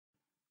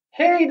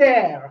Hey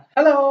there!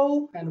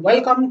 Hello and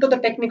welcome to the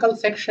technical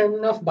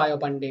section of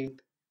BioPandit.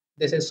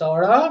 This is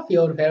Saurabh,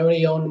 your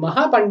very own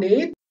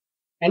Mahapandit,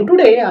 and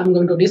today I'm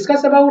going to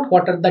discuss about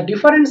what are the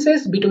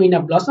differences between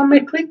a BLOSUM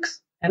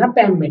matrix and a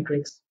PAM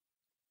matrix.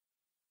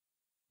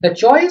 The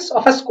choice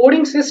of a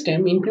scoring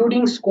system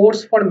including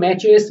scores for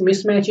matches,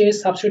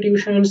 mismatches,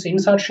 substitutions,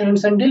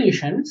 insertions and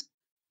deletions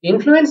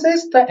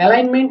influences the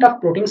alignment of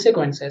protein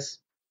sequences.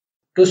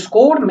 To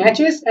score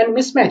matches and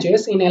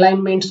mismatches in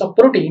alignments of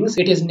proteins,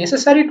 it is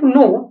necessary to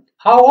know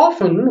how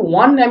often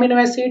one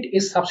amino acid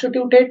is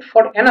substituted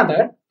for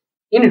another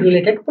in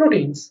related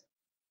proteins.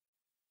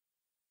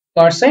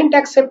 Percent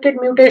accepted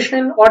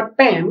mutation or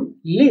PAM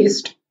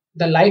lists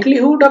the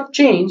likelihood of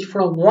change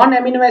from one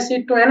amino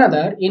acid to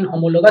another in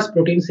homologous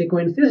protein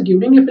sequences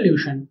during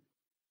evolution.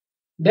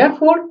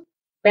 Therefore,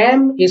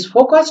 PAM is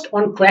focused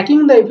on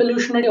tracking the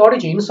evolutionary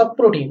origins of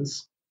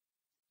proteins.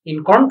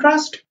 In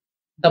contrast,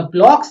 the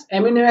BLOSUM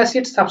amino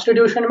acid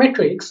substitution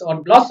matrix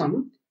or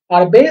BLOSUM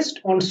are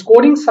based on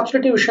scoring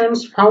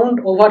substitutions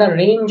found over a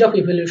range of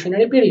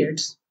evolutionary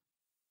periods.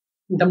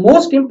 The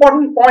most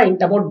important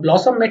point about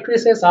BLOSUM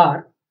matrices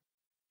are: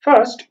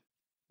 first,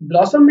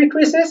 BLOSUM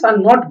matrices are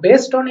not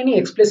based on any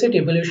explicit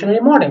evolutionary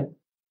model.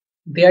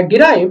 They are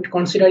derived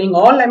considering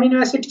all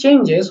amino acid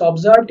changes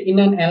observed in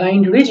an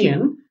aligned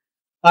region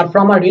are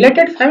from a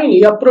related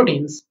family of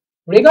proteins,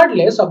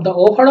 regardless of the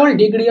overall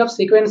degree of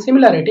sequence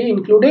similarity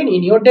included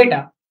in your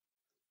data.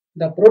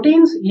 The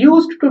proteins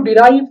used to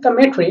derive the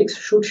matrix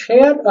should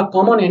share a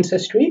common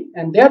ancestry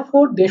and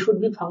therefore they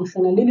should be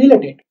functionally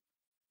related.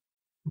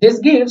 This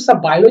gives a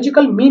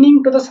biological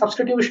meaning to the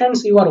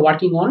substitutions you are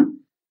working on.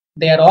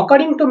 They are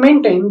occurring to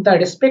maintain the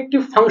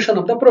respective function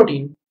of the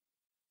protein.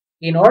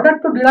 In order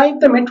to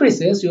derive the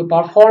matrices, you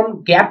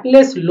perform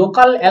gapless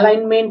local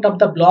alignment of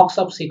the blocks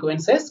of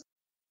sequences.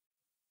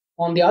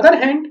 On the other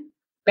hand,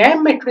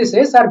 PAM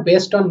matrices are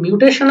based on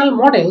mutational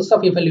models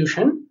of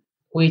evolution,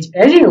 which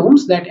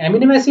assumes that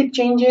amino acid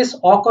changes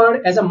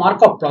occur as a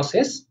Markov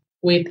process,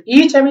 with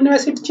each amino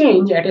acid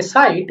change at a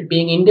site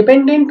being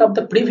independent of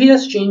the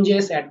previous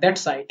changes at that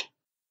site.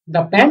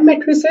 The PAM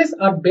matrices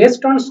are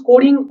based on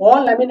scoring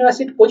all amino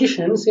acid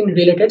positions in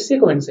related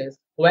sequences,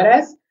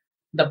 whereas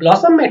the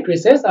BLOSUM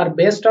matrices are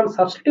based on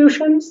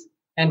substitutions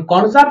and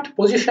conserved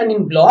position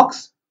in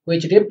blocks,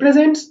 which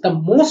represents the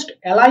most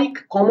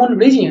alike common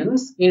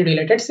regions in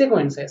related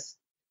sequences.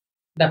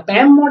 The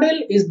PAM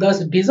model is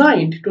thus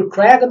designed to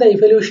track the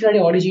evolutionary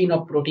origin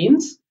of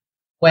proteins,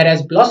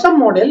 whereas BLOSUM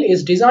model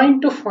is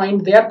designed to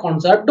find their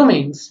conserved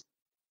domains.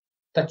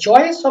 The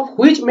choice of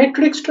which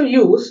matrix to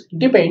use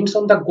depends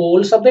on the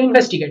goals of the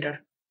investigator.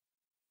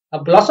 A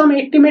BLOSUM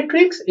 80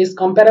 matrix is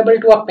comparable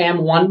to a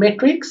PAM 1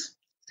 matrix,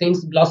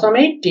 since BLOSUM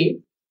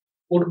 80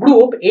 would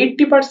group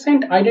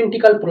 80%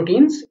 identical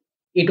proteins.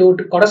 It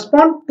would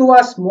correspond to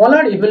a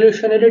smaller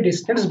evolutionary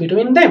distance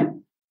between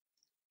them,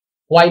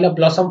 while a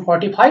BLOSUM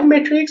 45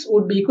 matrix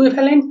would be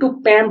equivalent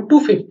to PAM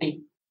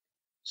 250.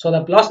 So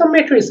the BLOSUM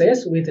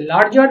matrices with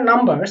larger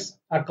numbers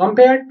are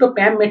compared to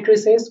PAM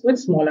matrices with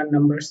smaller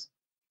numbers.